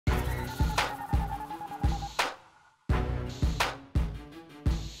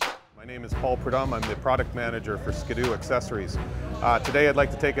name is Paul Pradum. I'm the product manager for Skidoo Accessories. Today I'd like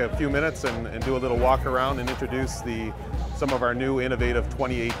to take a few minutes and do a little walk around and introduce some of our new innovative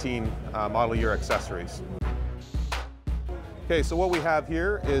 2018 model year accessories. Okay, so what we have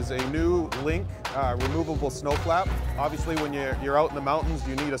here is a new Link removable snow flap. Obviously when you're out in the mountains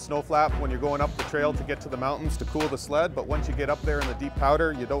you need a snow flap when you're going up the trail to get to the mountains to cool the sled, but once you get up there in the deep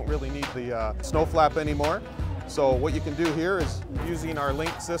powder you don't really need the snow flap anymore. So what you can do here is, using our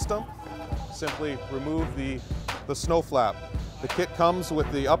Link system, simply remove the snow flap. The kit comes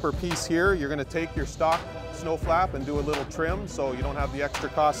with the upper piece here. You're going to take your stock snow flap and do a little trim so you don't have the extra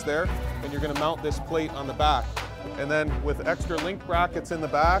cost there. And you're going to mount this plate on the back. And then with extra Link brackets in the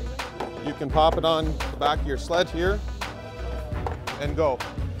back, you can pop it on the back of your sled here and go.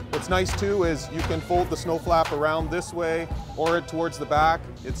 What's nice too is you can fold the snow flap around this way or towards the back.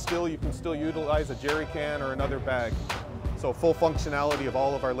 You can still utilize a jerry can or another bag. So full functionality of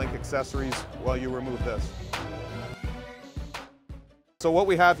all of our Link accessories while you remove this. So what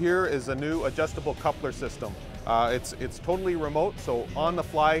we have here is a new adjustable coupler system. It's totally remote, so on the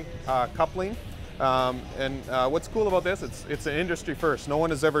fly coupling. What's cool about this, it's an industry first. No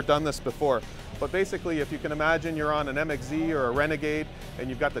one has ever done this before. But basically, if you can imagine you're on an MXZ or a Renegade and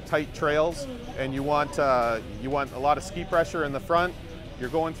you've got the tight trails and you want a lot of ski pressure in the front, you're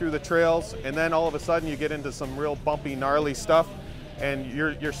going through the trails and then all of a sudden you get into some real bumpy, gnarly stuff and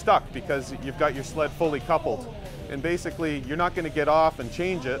you're stuck because you've got your sled fully coupled. And basically, you're not going to get off and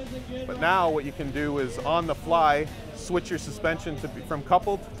change it, but now what you can do is on the fly, switch your suspension from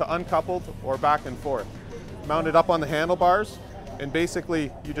coupled to uncoupled or back and forth. Mount it up on the handlebars, and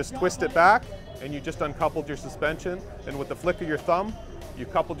basically you just twist it back and you just uncoupled your suspension, and with the flick of your thumb, you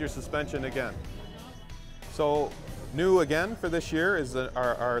coupled your suspension again. So new again for this year is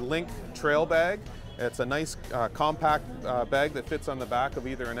our Link trail bag. It's a nice compact bag that fits on the back of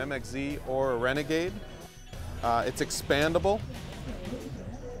either an MXZ or a Renegade. It's expandable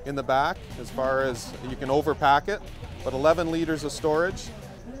in the back as far as you can overpack it, but 11 liters of storage,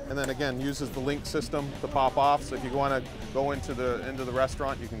 and then again uses the Link system to pop off, so if you want to go into the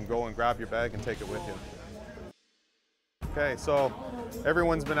restaurant you can go and grab your bag and take it with you. Okay, so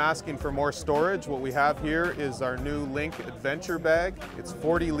everyone's been asking for more storage. What we have here is our new Link Adventure bag. It's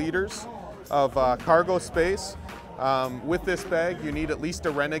 40 liters of cargo space. With this bag you need at least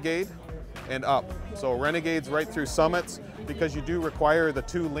a Renegade and up. So Renegades right through Summits, because you do require the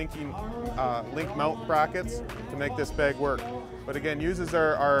two Link mount brackets to make this bag work. But again, uses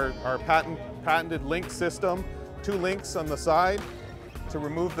our patented Link system, two links on the side to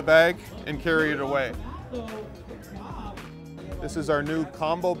remove the bag and carry it away. This is our new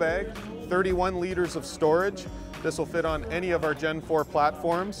combo bag, 31 liters of storage. This will fit on any of our Gen 4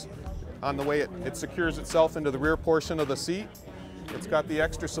 platforms. On the way it secures itself into the rear portion of the seat. It's got the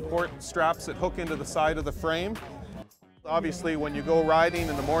extra support straps that hook into the side of the frame. Obviously, when you go riding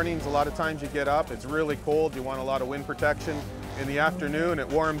in the mornings, a lot of times you get up, it's really cold, you want a lot of wind protection. In the afternoon, it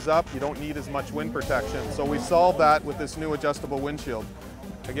warms up, you don't need as much wind protection. So we solved that with this new adjustable windshield.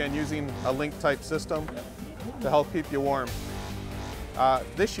 Again, using a Link type system to help keep you warm.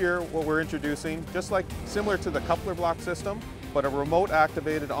 This year, what we're introducing, just like similar to the coupler block system, but a remote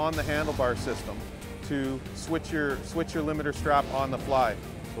activated on the handlebar system to switch your limiter strap on the fly.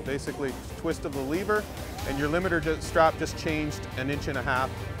 So basically, twist of the lever and your limiter strap just changed 1.5 inches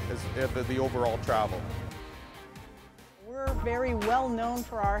as the overall travel. We're very well known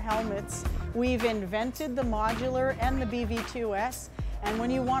for our helmets. We've invented the modular and the BV2S. And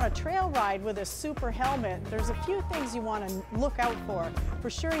when you want a trail ride with a super helmet, there's a few things you want to look out for. For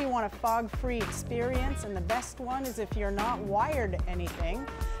sure you want a fog-free experience, and the best one is if you're not wired to anything.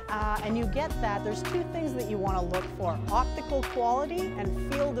 And you get that, there's two things that you want to look for: optical quality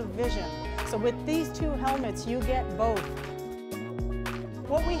and field of vision. So with these two helmets, you get both.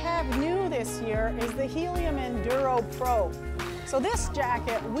 What we have new this year is the Helium Enduro Pro. So this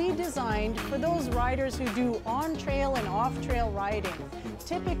jacket we designed for those riders who do on-trail and off-trail riding.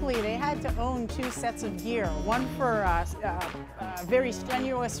 Typically they had to own two sets of gear, one for very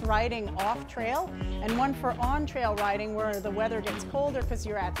strenuous riding off-trail and one for on-trail riding where the weather gets colder because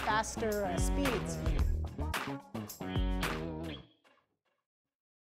you're at faster speeds.